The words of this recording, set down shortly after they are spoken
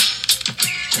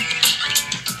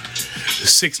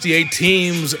68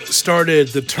 teams started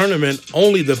the tournament.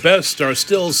 Only the best are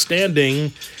still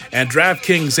standing. And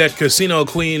DraftKings at Casino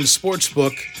Queen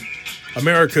Sportsbook,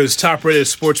 America's top-rated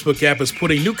sportsbook app, is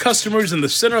putting new customers in the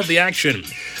center of the action.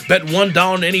 Bet $1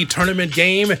 on any tournament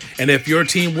game, and if your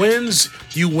team wins,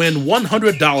 you win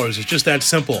 $100. It's just that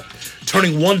simple.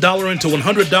 Turning $1 into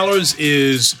 $100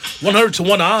 is 100 to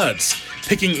 1 odds.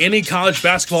 Picking any college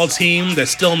basketball team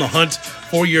that's still in the hunt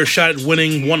for your shot at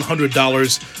winning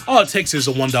 $100, all it takes is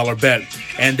a $1 bet,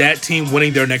 and that team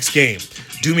winning their next game.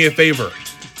 Do me a favor.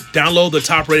 Download the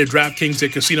top-rated DraftKings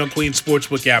at Casino Queen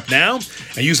Sportsbook app now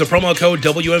and use the promo code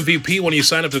WMVP when you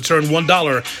sign up to turn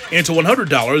 $1 into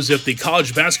 $100 if the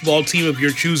college basketball team of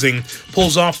your choosing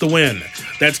pulls off the win.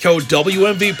 That's code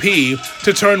WMVP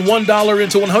to turn $1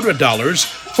 into $100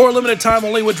 for a limited time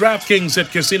only with DraftKings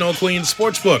at Casino Queen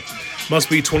Sportsbook. Must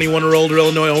be 21 or older,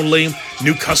 Illinois only.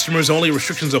 New customers only.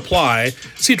 Restrictions apply.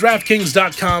 See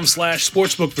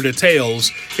DraftKings.com/sportsbook for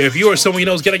details. If you or someone you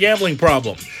know has got a gambling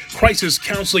problem, crisis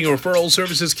counseling or referral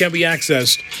services can be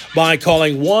accessed by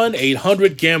calling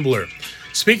 1-800-GAMBLER.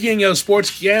 Speaking of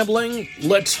sports gambling,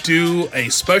 let's do a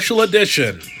special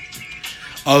edition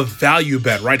of Value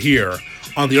Bet right here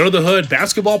on the Under the Hood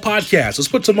Basketball Podcast. Let's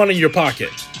put some money in your pocket.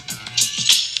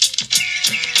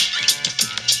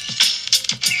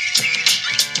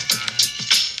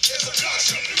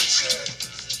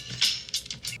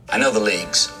 I know the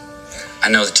leagues. I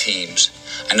know the teams.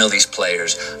 I know these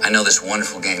players. I know this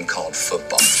wonderful game called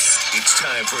football. It's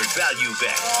time for Value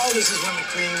Bet. Oh, this is when the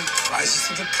cream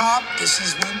rises to the top. This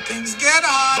is when things get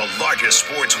hot. The largest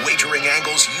sports wagering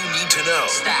angles you need to know.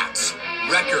 Stats,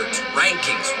 records,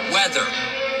 rankings, weather.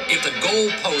 If the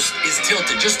goalpost is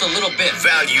tilted just a little bit.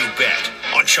 Value Bet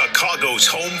on Chicago's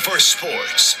home for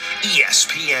sports,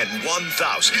 ESPN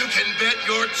 1000. You can bet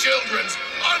your children's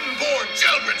unborn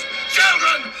children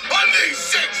on these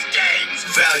 6 games.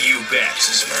 Value Bet.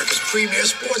 This is America's premier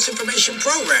sports information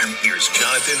program. Here's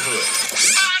Jonathan Hood.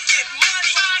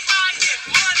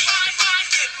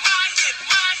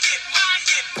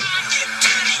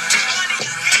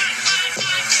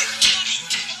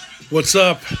 What's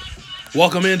up?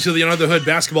 Welcome into the Under the Hood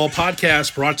Basketball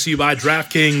Podcast, brought to you by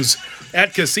DraftKings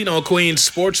at Casino Queen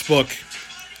Sportsbook.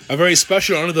 A very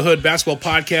special Under the Hood Basketball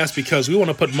Podcast because we want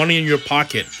to put money in your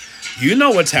pocket. You know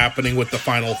what's happening with the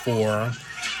Final Four.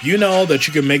 You know that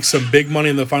you can make some big money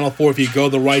in the Final Four if you go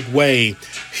the right way.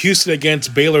 Houston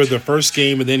against Baylor, the first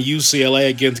game, and then UCLA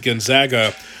against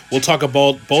Gonzaga. We'll talk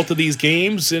about both of these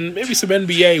games and maybe some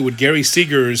NBA with Gary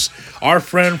Seegers, our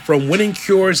friend from Winning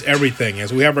Cures Everything.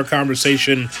 As we have our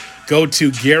conversation, go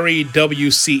to Gary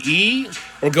WCE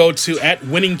or go to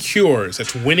 @WinningCures.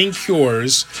 That's Winning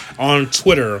Cures on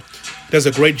Twitter. Does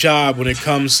a great job when it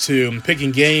comes to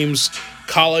picking games,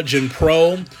 college and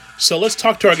pro. So let's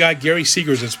talk to our guy Gary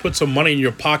Seegers. Let's put some money in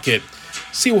your pocket,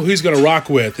 see what he's going to rock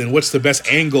with and what's the best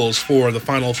angles for the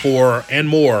Final Four and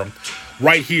more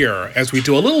right here as we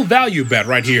do a little value bet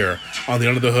right here on the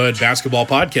Under the Hood Basketball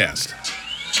Podcast.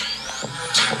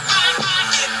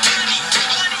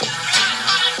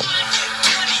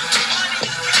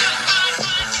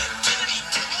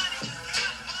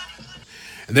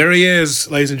 And there he is,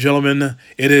 ladies and gentlemen.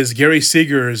 It is Gary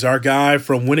Seegers, our guy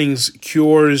from Winning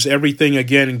Cures Everything.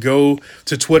 Again, go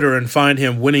to Twitter and find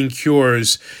him, Winning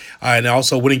Cures, and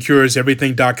also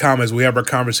winningcureseverything.com as we have our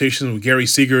conversation with Gary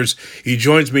Seegers. He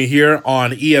joins me here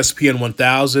on ESPN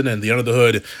 1000 and the Under the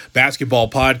Hood Basketball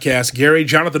Podcast. Gary,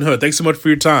 Jonathan Hood, thanks so much for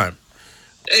your time.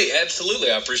 Hey, absolutely.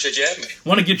 I appreciate you having me. I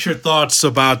want to get your thoughts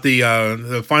about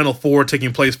the Final Four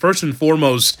taking place. First and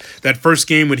foremost, that first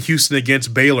game with Houston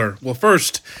against Baylor. Well,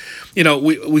 first, you know,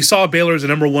 we saw Baylor as a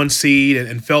number 1 seed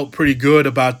and felt pretty good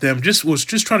about them. Was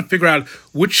just trying to figure out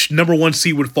which number 1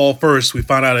 seed would fall first. We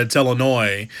found out it's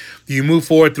Illinois. You move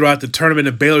forward throughout the tournament,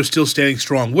 and Baylor's still standing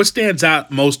strong. What stands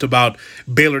out most about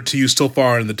Baylor to you so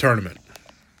far in the tournament?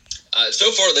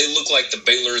 So far, they look like the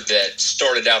Baylor that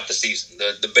started out the season,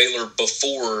 the Baylor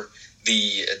before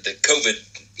the COVID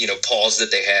pause that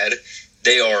they had.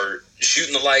 They are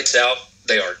shooting the lights out.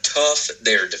 They are tough.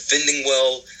 They are defending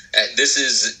well. This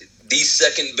is the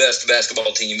second best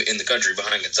basketball team in the country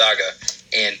behind Gonzaga,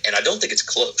 and I don't think it's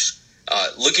close.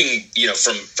 Looking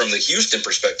from the Houston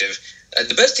perspective,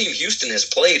 the best team Houston has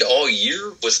played all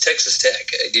year was Texas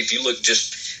Tech. If you look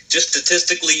just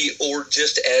statistically or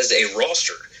just as a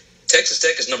roster. Texas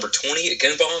Tech is number 20 at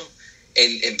KenPom,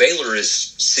 and Baylor is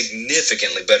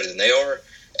significantly better than they are.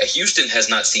 Houston has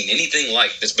not seen anything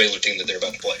like this Baylor team that they're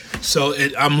about to play. So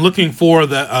I'm looking for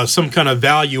some kind of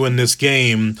value in this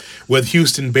game with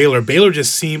Houston-Baylor. Baylor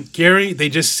just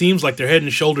seems like they're head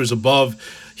and shoulders above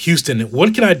Houston.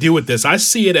 What can I do with this? I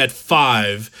see it at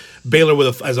 5.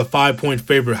 Baylor as a 5-point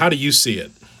favorite. How do you see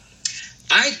it?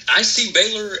 I see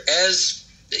Baylor as,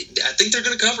 I think they're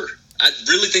going to cover. I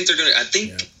really think they're going to. I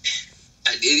think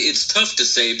it's tough to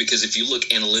say because if you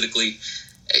look analytically,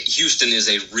 Houston is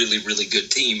a really, really good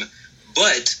team.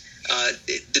 But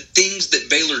the things that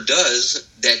Baylor does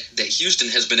that Houston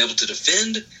has been able to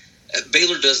defend,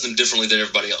 Baylor does them differently than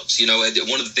everybody else. You know,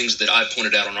 one of the things that I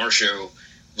pointed out on our show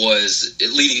was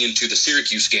leading into the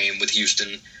Syracuse game with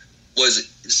Houston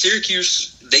was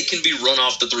Syracuse, they can be run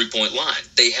off the three-point line.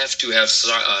 They have to have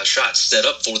shots set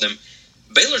up for them.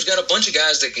 Baylor's got a bunch of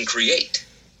guys that can create.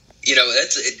 You know,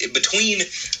 that's between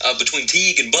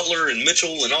Teague and Butler and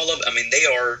Mitchell and all of. I mean, they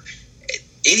are.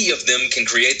 Any of them can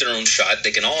create their own shot.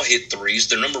 They can all hit threes.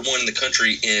 They're number 1 in the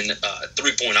country in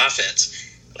three-point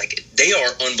offense. Like, they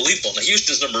are unbelievable. Now,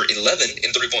 Houston's number 11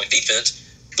 in three-point defense,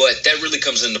 but that really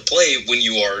comes into play when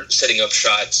you are setting up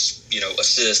shots, you know,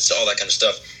 assists, all that kind of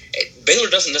stuff. Baylor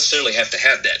doesn't necessarily have to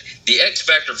have that. The X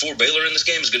factor for Baylor in this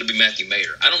game is going to be Matthew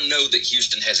Mayer. I don't know that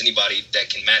Houston has anybody that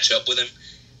can match up with him.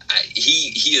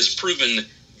 He has proven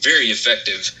very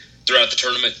effective throughout the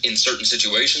tournament in certain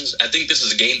situations. I think this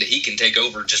is a game that he can take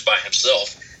over just by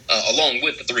himself, along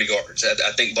with the 3 guards.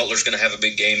 I think Butler's going to have a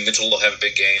big game. Mitchell will have a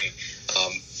big game.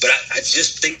 But I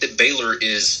just think that Baylor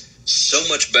is so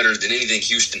much better than anything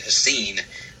Houston has seen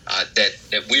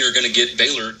that we are going to get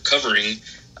Baylor covering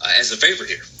as a favorite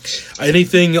here.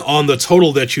 Anything on the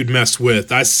total that you'd mess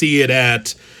with? I see it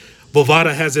at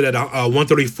Bovada has it at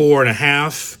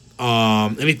 134.5.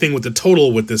 Anything with the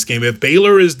total with this game? If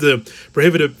Baylor is the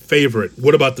prohibitive favorite,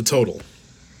 what about the total?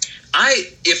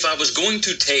 If I was going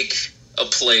to take a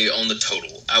play on the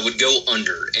total, I would go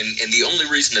under. And the only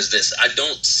reason is this. I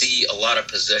don't see a lot of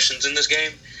possessions in this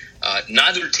game.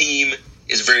 Neither team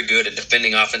is very good at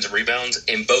defending offensive rebounds,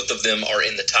 and both of them are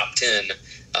in the top 10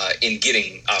 in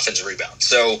getting offensive rebounds.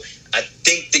 So I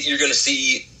think that you're going to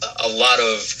see a lot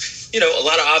of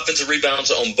offensive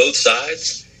rebounds on both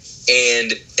sides.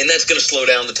 And that's going to slow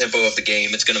down the tempo of the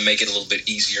game. It's going to make it a little bit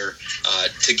easier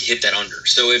to hit that under.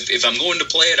 So if I'm going to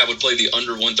play it, I would play the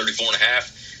under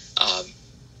 134.5.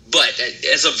 But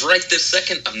as of right this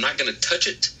second, I'm not going to touch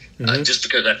it just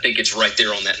because I think it's right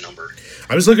there on that number.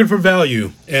 I was looking for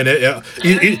value, and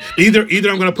either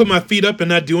I'm going to put my feet up and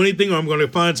not do anything, or I'm going to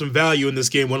find some value in this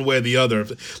game one way or the other.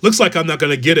 Looks like I'm not going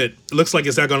to get it. Looks like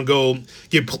it's not going to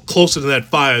get closer to that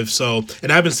 5. So,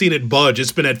 and I haven't seen it budge.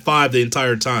 It's been at 5 the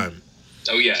entire time.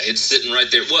 Oh yeah, it's sitting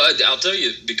right there. Well, I'll tell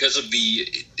you, because of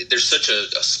there's such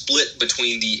a split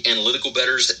between the analytical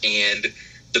bettors and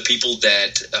the people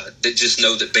that just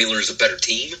know that Baylor is a better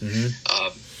team.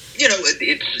 You know,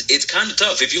 it's kind of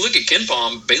tough. If you look at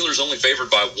KenPom, Baylor's only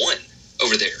favored by 1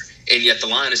 over there, and yet the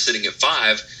line is sitting at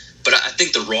 5. But I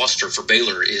think the roster for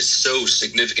Baylor is so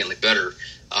significantly better.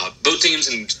 Both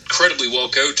teams incredibly well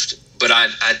coached, but I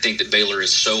think that Baylor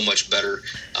is so much better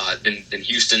than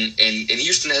Houston, and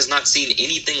Houston has not seen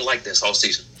anything like this all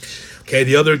season. Okay,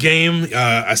 the other game,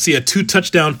 I see a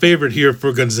 2-touchdown favorite here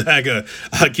for Gonzaga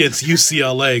against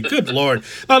UCLA. Good Lord.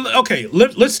 Okay,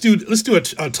 let's do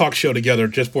a talk show together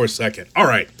just for a second. All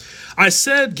right. I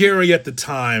said, Gary, at the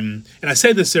time, and I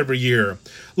say this every year,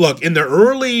 look, in the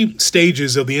early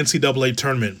stages of the NCAA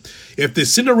tournament, if the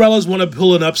Cinderellas want to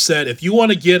pull an upset, if you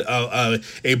want to get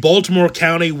a Baltimore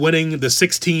County winning the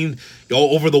 16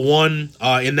 over the 1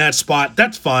 in that spot,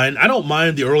 that's fine. I don't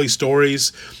mind the early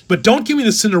stories, but don't give me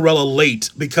the Cinderella late,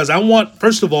 because I want,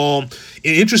 first of all, an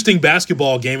interesting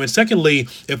basketball game, and secondly,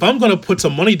 if I'm going to put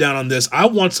some money down on this, I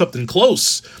want something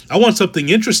close. I want something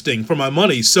interesting for my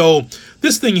money. So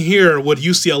this thing here with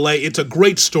UCLA, it's a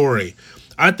great story.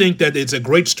 I think that it's a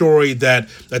great story that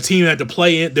a team had to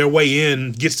play their way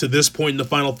in, gets to this point in the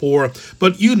Final Four.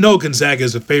 But you know Gonzaga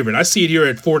is a favorite. I see it here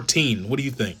at 14. What do you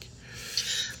think?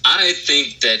 I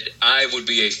think that I would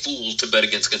be a fool to bet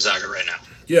against Gonzaga right now.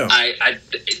 Yeah.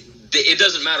 It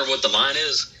doesn't matter what the line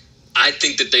is. I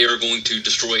think that they are going to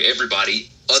destroy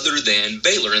everybody other than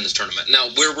Baylor in this tournament. Now,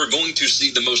 where we're going to see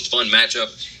the most fun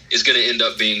matchup is going to end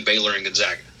up being Baylor and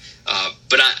Gonzaga.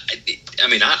 But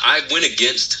I went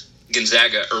against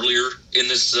Gonzaga earlier in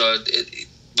this,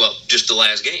 just the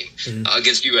last game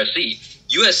against USC.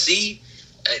 USC,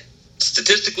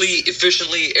 statistically,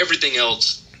 efficiently, everything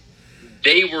else,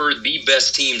 they were the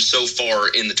best team so far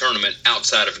in the tournament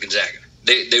outside of Gonzaga.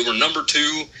 They were number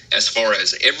 2 as far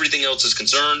as everything else is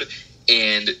concerned,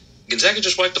 and Gonzaga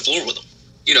just wiped the floor with them.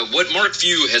 You know, what Mark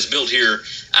Few has built here,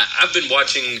 I've been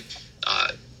watching,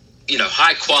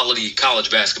 high-quality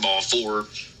college basketball for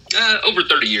over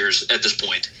 30 years at this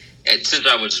point, since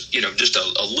I was, just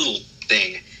a little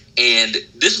thing. And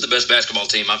this is the best basketball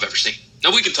team I've ever seen.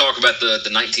 Now we can talk about the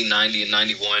 1990 and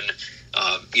 91,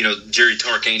 Jerry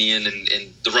Tarkanian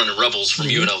and the Running Rebels from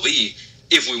UNLV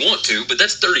if we want to, but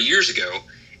that's 30 years ago.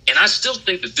 And I still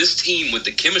think that this team, with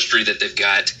the chemistry that they've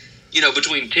got,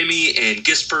 between Timmy and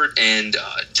Gispert and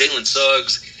Jalen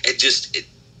Suggs,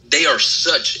 they are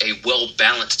such a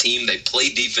well-balanced team. They play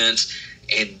defense,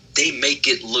 and they make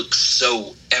it look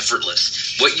so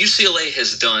effortless. What UCLA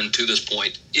has done to this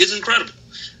point is incredible.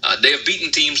 They have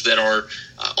beaten teams that are,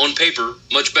 on paper,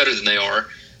 much better than they are,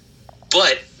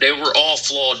 but they were all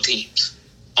flawed teams.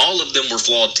 All of them were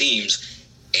flawed teams.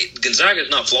 Gonzaga is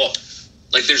not flawed.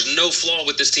 Like, there's no flaw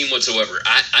with this team whatsoever.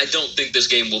 I don't think this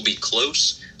game will be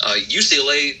close.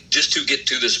 UCLA, just to get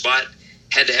to this spot,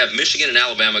 had to have Michigan and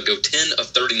Alabama go 10 of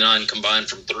 39 combined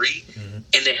from three,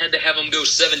 and they had to have them go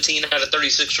 17 out of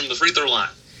 36 from the free throw line.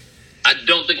 I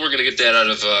don't think we're going to get that out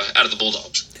of the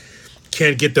Bulldogs.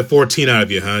 Can't get the 14 out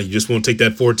of you, huh? You just won't take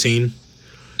that 14?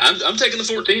 I'm taking the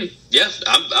 14. Yeah,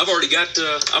 I've already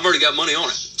got money on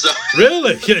it. So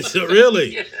really? Yes,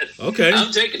 really? Yes. Okay.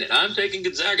 I'm taking it. I'm taking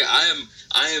Gonzaga. I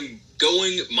am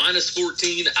going minus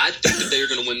 14. I think that they are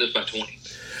going to win this by 20.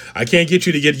 I can't get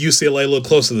you to get UCLA a little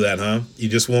closer to that, huh? You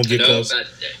just won't get close?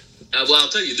 Well, I'll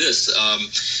tell you this.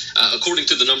 According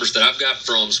to the numbers that I've got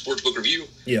from Sportsbook Review,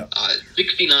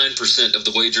 69% of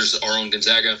the wagers are on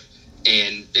Gonzaga,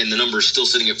 and the number is still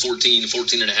sitting at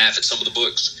 14.5 at some of the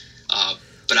books.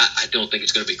 But I don't think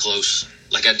it's going to be close.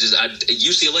 Like,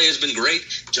 UCLA has been great.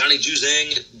 Johnny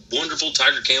Juzang, wonderful.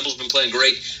 Tiger Campbell's been playing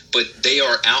great. But they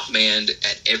are outmanned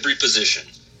at every position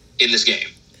in this game.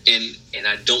 And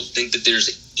I don't think that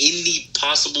there's any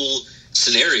possible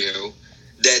scenario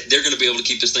that they're going to be able to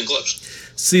keep this thing close.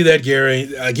 See that,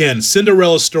 Gary? Again,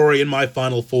 Cinderella story in my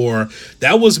Final Four.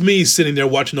 That was me sitting there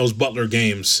watching those Butler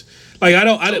games. Like, I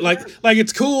don't like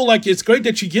it's cool. Like, it's great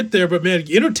that you get there, but man,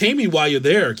 entertain me while you're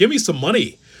there. Give me some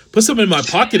money. Put some in my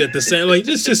pocket at the same. Like,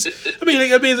 it's just. I mean,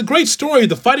 it's a great story.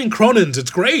 The Fighting Cronins, it's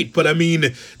great. But I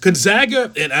mean,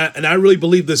 Gonzaga, and I really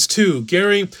believe this too,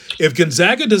 Gary. If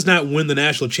Gonzaga does not win the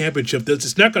national championship,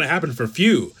 it's not going to happen for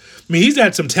few. I mean, he's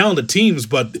had some talented teams,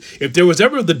 but if there was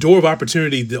ever the door of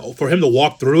opportunity for him to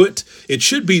walk through it, it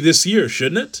should be this year,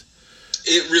 shouldn't it?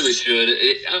 It really should.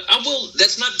 I will.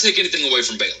 That's not to take anything away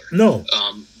from Baylor. No.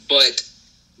 But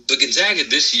Gonzaga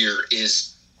this year is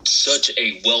such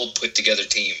a well put together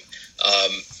team.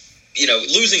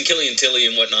 Losing Killian Tilly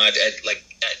and whatnot,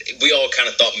 we all kind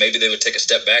of thought maybe they would take a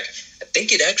step back. I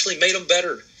think it actually made them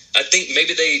better. I think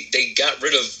maybe they got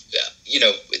rid of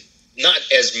not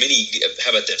as many.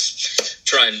 How about this?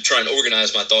 Try and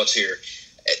organize my thoughts here.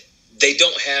 They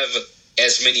don't have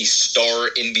as many star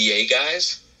NBA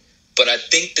guys, but I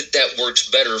think that works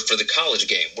better for the college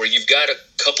game, where you've got a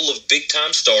couple of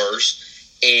big-time stars,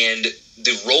 and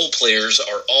the role players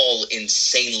are all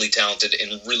insanely talented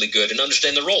and really good and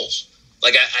understand their roles.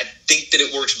 Like, I think that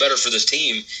it works better for this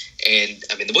team. And,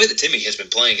 I mean, the way that Timmy has been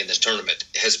playing in this tournament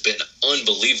has been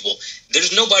unbelievable.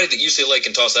 There's nobody that UCLA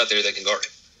can toss out there that can guard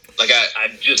him. Like, I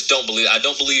just don't believe – I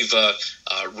don't believe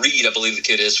Reed, I believe the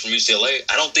kid is, from UCLA.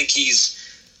 I don't think he's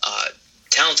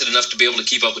talented enough to be able to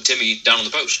keep up with Timmy down on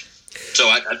the post. So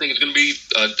I think it's going to be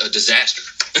a disaster.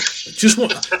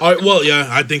 All right, well, yeah,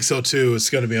 I think so too. It's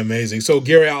going to be amazing. So,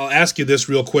 Gary, I'll ask you this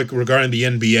real quick regarding the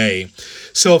NBA.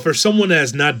 So, for someone that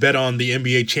has not bet on the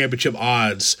NBA championship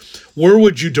odds, where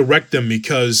would you direct them?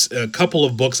 Because a couple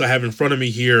of books I have in front of me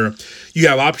here, you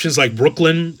have options like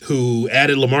Brooklyn, who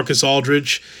added LaMarcus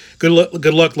Aldridge. Good luck,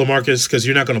 LaMarcus, because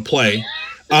you're not going to play.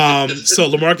 So,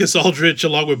 LaMarcus Aldridge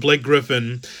along with Blake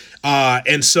Griffin.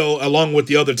 And so, along with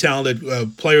the other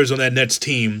talented players on that Nets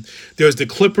team, there's the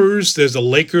Clippers, there's the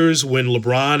Lakers when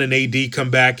LeBron and AD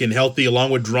come back and healthy, along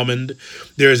with Drummond.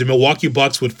 There's the Milwaukee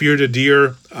Bucks with Fear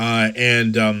Dadir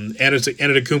and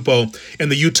Antetokounmpo,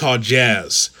 and the Utah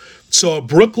Jazz. So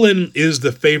Brooklyn is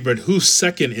the favorite. Who's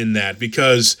second in that?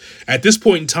 Because at this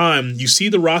point in time, you see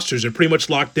the rosters are pretty much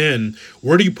locked in.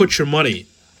 Where do you put your money?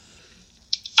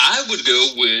 I would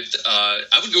go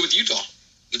with Utah.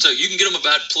 So you can get them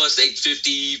about plus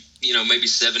 850, maybe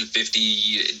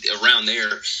 750 around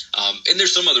there. And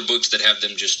there's some other books that have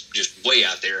them just way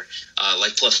out there,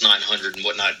 like plus 900 and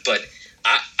whatnot. But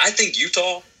I think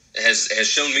Utah has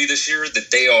shown me this year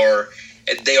that they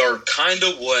are kind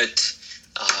of what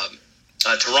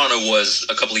Toronto was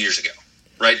a couple of years ago,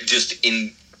 right? Just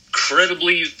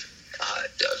incredibly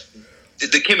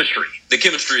the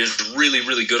chemistry is really,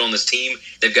 really good on this team.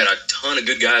 They've got a ton of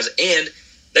good guys, and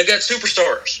they've got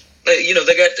superstars. They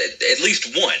got at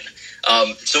least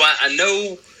one. So I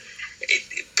know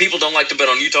people don't like to bet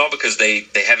on Utah because they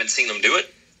haven't seen them do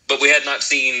it. But we had not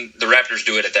seen the Raptors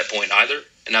do it at that point either.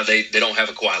 And now they don't have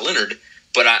a Kawhi Leonard.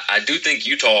 but I do think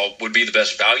Utah would be the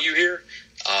best value here.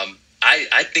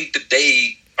 I think that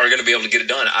they are going to be able to get it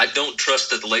done. I don't trust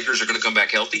that the Lakers are going to come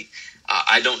back healthy.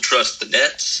 I don't trust the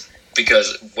Nets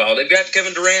because while they've got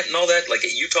Kevin Durant and all that, like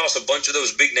Utah's a bunch of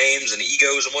those big names and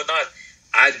egos and whatnot.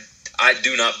 I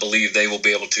do not believe they will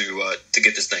be able to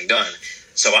get this thing done.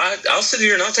 So I'll sit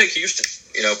here and I'll take Houston.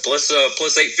 Plus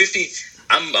 850.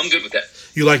 I'm good with that.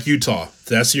 You like Utah?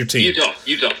 That's your team.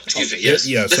 Utah. Excuse me. Yes.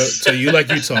 Yeah. So you like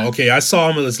Utah? Okay. I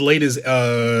saw him as late as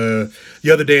the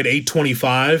other day at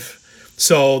 825.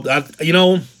 So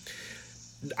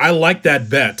I like that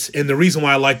bet, and the reason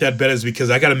why I like that bet is because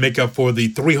I got to make up for the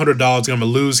 $300 I'm going to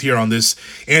lose here on this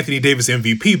Anthony Davis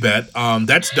MVP bet.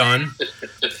 That's done.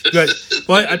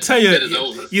 But I tell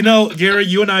you, Gary,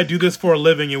 you and I do this for a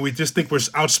living, and we just think we're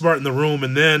outsmarting the room,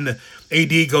 and then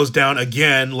AD goes down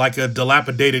again like a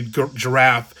dilapidated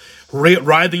giraffe,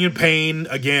 writhing in pain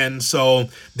again. So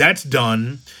that's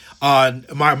done.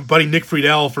 My buddy Nick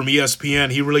Friedel from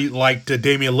ESPN, he really liked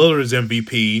Damian Lillard as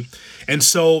MVP, and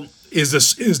so. Is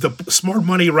the smart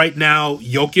money right now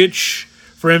Jokic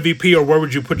for MVP, or where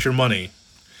would you put your money?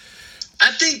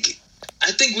 I think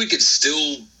we could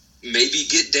still maybe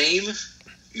get Dame.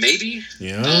 Maybe.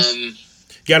 Yeah. You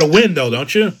got to win though,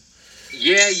 don't you?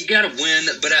 Yeah, you got to win,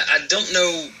 but I don't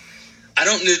know. I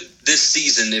don't know this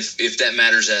season if that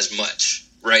matters as much,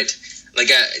 right? Like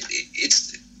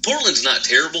it's Portland's not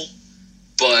terrible,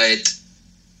 but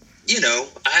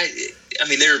I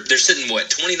mean, they're sitting,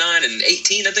 29 and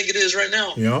 18, I think it is right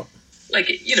now. Yeah. Like,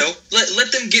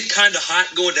 let them get kind of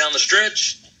hot going down the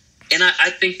stretch, and I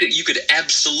think that you could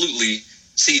absolutely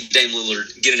see Dame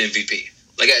Lillard get an MVP.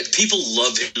 Like, people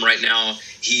love him right now.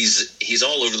 He's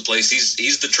all over the place.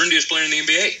 He's the trendiest player in the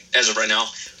NBA as of right now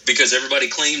because everybody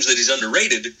claims that he's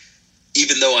underrated,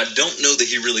 even though I don't know that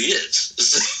he really is.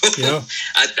 So yeah.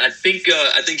 I think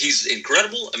he's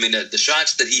incredible. I mean, the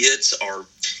shots that he hits are,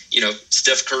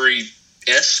 Steph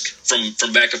Curry-esque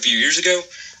from back a few years ago.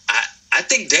 I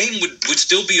think Dame would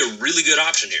still be a really good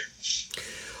option here.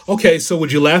 Okay, so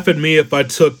would you laugh at me if I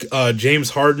took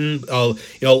James Harden,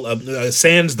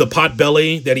 sans the pot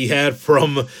belly that he had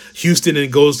from Houston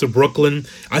and goes to Brooklyn?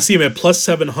 I see him at plus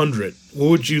 700.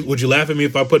 Would you laugh at me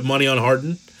if I put money on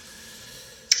Harden?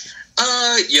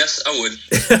 Yes, I would.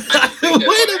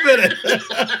 Wait a minute.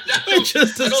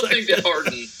 I don't think that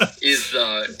Harden is.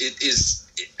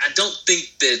 I don't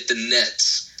think that the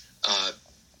Nets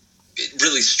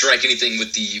really strike anything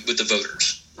with the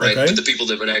voters, right? Okay. With the people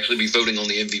that would actually be voting on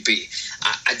the MVP.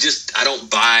 I don't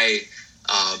buy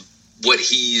what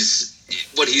he's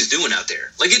doing out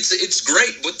there. Like it's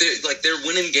great what they're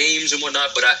winning games and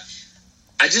whatnot, but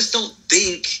I just don't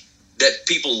think that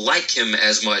people like him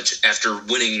as much after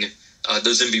winning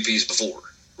those MVPs before,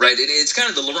 right? It's kind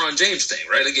of the LeBron James thing,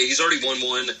 right? Like he's already won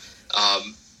one.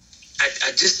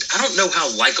 I don't know how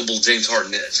likable James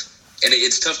Harden is, and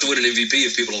it's tough to win an MVP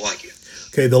if people don't like you.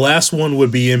 Okay, the last one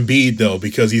would be Embiid though,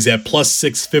 because he's at plus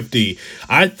 650.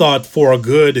 I thought for a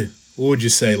good, what would you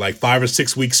say, like 5 or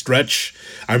 6 week stretch,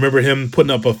 I remember him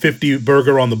putting up a 50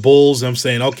 burger on the Bulls. And I'm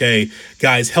saying, okay,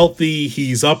 guy's healthy,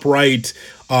 he's upright,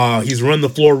 he's run the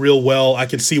floor real well. I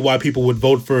can see why people would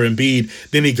vote for Embiid.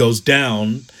 Then he goes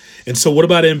down. And so what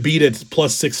about Embiid at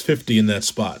plus 650 in that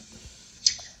spot?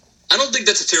 I don't think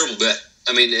that's a terrible bet.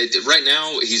 I mean, right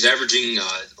now he's averaging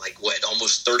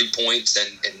almost 30 points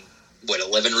and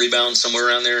 11 rebounds, somewhere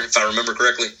around there, if I remember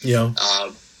correctly. Yeah.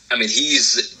 I mean,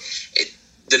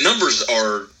 the numbers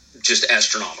are just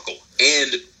astronomical,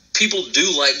 and people do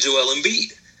like Joel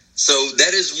Embiid. So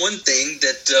that is one thing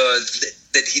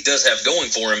that he does have going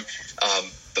for him.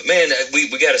 But man, we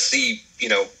got to see,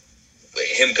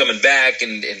 him coming back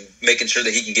and making sure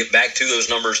that he can get back to those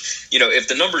numbers. If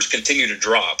the numbers continue to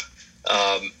drop,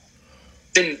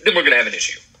 then we're going to have an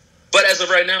issue. But as of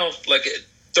right now, like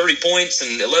 30 points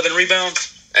and 11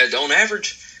 rebounds on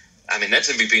average, I mean, that's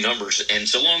MVP numbers. And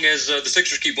so long as the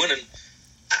Sixers keep winning,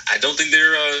 I don't think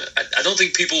I don't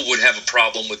think people would have a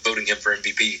problem with voting him for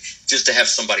MVP just to have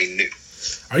somebody new.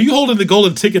 Are you holding the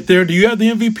golden ticket there? Do you have the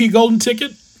MVP golden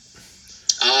ticket?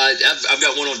 I've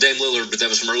got one on Dame Lillard, but that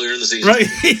was from earlier in the season. Right.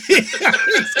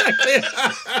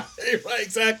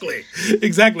 Exactly.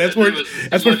 That's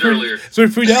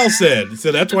what Friedel said.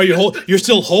 So that's why you're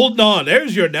still holding on.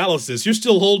 There's your analysis. You're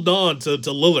still holding on to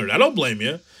Lillard. I don't blame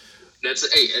you.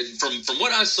 From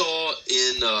what I saw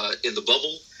in the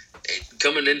bubble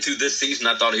coming into this season,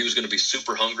 I thought he was going to be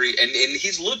super hungry, and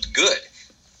he's looked good.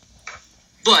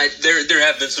 But there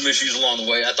have been some issues along the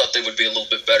way. I thought they would be a little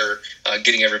bit better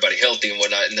getting everybody healthy and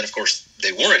whatnot. And then, of course,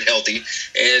 they weren't healthy.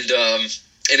 And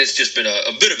it's just been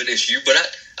a bit of an issue. But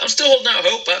I'm still holding out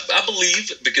hope. I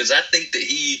believe, because I think that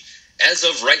he, as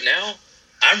of right now,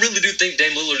 I really do think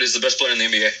Dame Lillard is the best player in the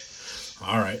NBA.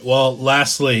 All right. Well,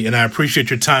 lastly, and I appreciate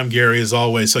your time, Gary, as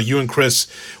always. So you and Chris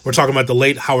were talking about the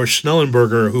late Howard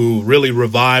Schnellenberger, who really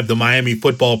revived the Miami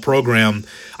football program.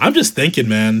 I'm just thinking,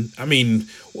 man, I mean,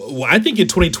 I think in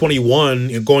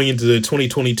 2021 and going into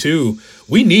 2022,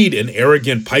 we need an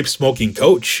arrogant pipe-smoking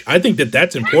coach. I think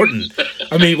that's important.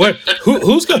 I mean,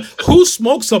 who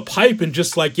smokes a pipe and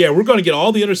just like, yeah, we're going to get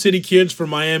all the inner city kids from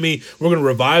Miami. We're going to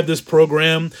revive this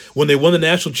program. When they won the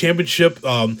national championship,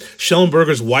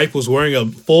 Schellenberger's wife was wearing a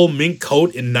full mink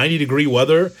coat in 90-degree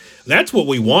weather. That's what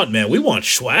we want, man. We want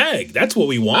swag. That's what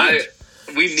we want.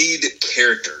 We need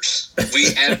characters.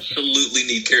 We absolutely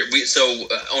need characters. So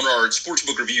on our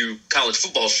Sportsbook Review college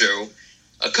football show,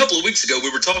 a couple of weeks ago, we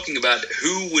were talking about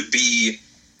who would be.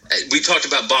 We talked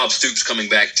about Bob Stoops coming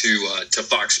back to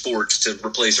Fox Sports to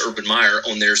replace Urban Meyer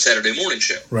on their Saturday morning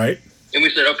show. Right. And we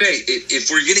said, okay, if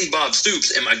we're getting Bob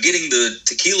Stoops, am I getting the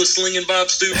tequila slinging Bob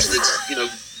Stoops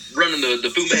that's running the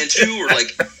Fu Manchu, or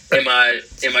like am I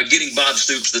getting Bob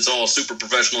Stoops that's all super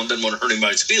professional and doesn't want to hurt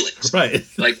anybody's feelings? Right.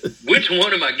 Like, which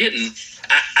one am I getting?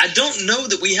 I don't know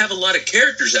that we have a lot of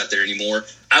characters out there anymore.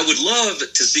 I would love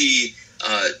to see.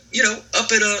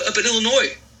 Up in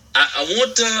Illinois, I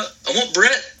want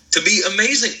Brett to be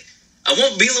amazing. I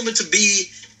want Bielema to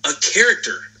be a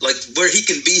character, like where he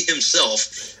can be himself.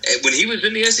 When he was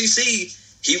in the SEC,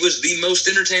 he was the most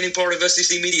entertaining part of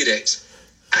SEC media days.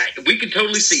 We could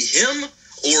totally see him,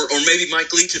 or maybe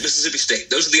Mike Leach at Mississippi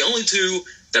State. Those are the only two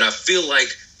that I feel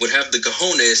like would have the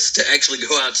cojones to actually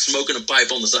go out smoking a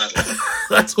pipe on the sideline.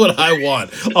 That's what I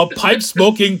want. A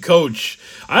pipe-smoking coach.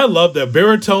 I love that.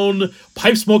 Baritone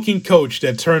pipe-smoking coach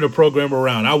that turned the program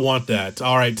around. I want that.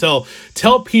 All right, tell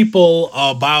people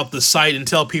about the site and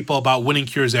tell people about Winning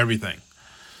Cures Everything.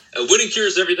 Winning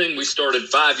Cures Everything, we started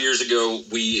 5 years ago.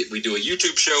 We do a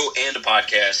YouTube show and a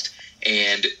podcast,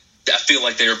 and I feel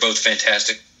like they are both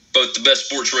fantastic. Both the best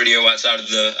sports radio outside of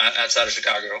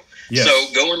Chicago. Yes. So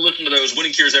go and listen to those,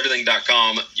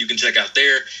 winningcureseverything.com. You can check out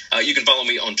there. You can follow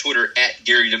me on Twitter at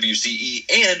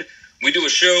GaryWCE. And we do a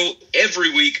show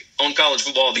every week on college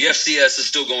football. The FCS is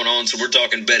still going on, so we're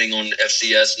talking betting on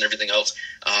FCS and everything else.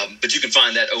 But you can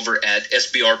find that over at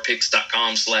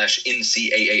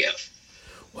sbrpicks.com/NCAAF.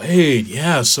 Wait,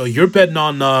 yeah. So you're betting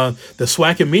on the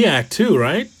SWAC and MEAC too,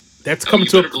 right? That's coming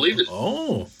to. You better believe it.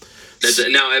 Oh.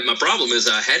 Now, my problem is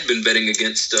I had been betting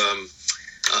against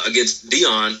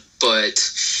Dion, but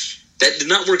that did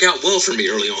not work out well for me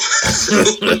early on. So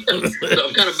I've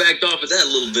kind of backed off of that a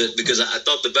little bit because I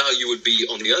thought the value would be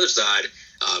on the other side.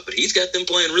 But he's got them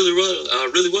playing really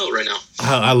well right now.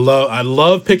 I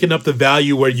love picking up the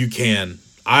value where you can.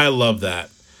 I love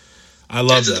that.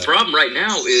 The problem right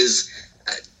now is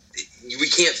we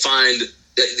can't find.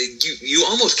 You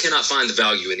almost cannot find the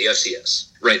value in the FCS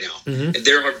right now. Mm-hmm. And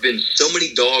there have been so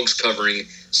many dogs covering,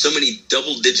 so many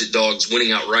double-digit dogs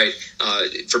winning outright.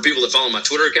 For people that follow my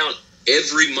Twitter account,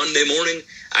 every Monday morning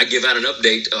I give out an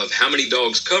update of how many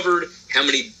dogs covered, how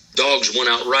many dogs won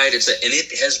outright. And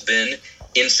it has been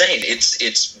insane.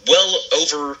 It's well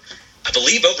over, I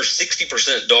believe, over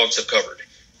 60% dogs have covered,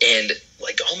 and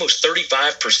like almost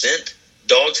 35%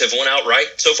 dogs have won outright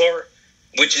so far,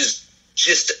 which is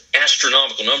just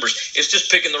astronomical numbers. It's just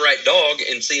picking the right dog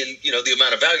and seeing, the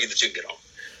amount of value that you can get on.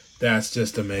 That's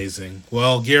just amazing.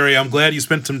 Well, Gary, I'm glad you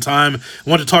spent some time. I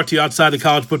want to talk to you outside the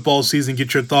college football season,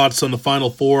 get your thoughts on the Final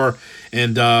Four,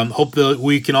 and hope that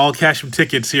we can all cash some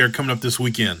tickets here coming up this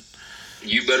weekend.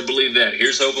 You better believe that.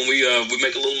 Here's hoping we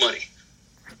make a little money.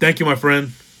 Thank you, my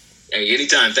friend. Hey,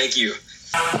 anytime. Thank you.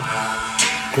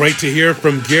 Great to hear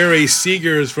from Gary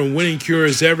Seegers from Winning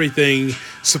Cures Everything.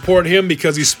 Support him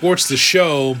because he sports the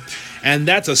show. And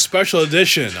that's a special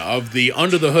edition of the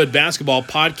Under the Hood Basketball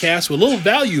Podcast with a little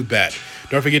value bet.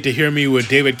 Don't forget to hear me with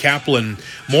David Kaplan,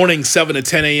 morning 7 to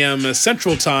 10 a.m.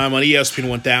 Central Time on ESPN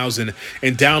 1000,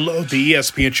 and download the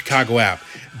ESPN Chicago app.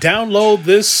 Download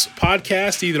this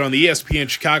podcast either on the ESPN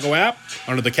Chicago app,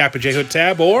 under the Kappa J Hood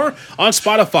tab, or on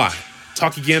Spotify.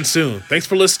 Talk again soon. Thanks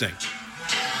for listening.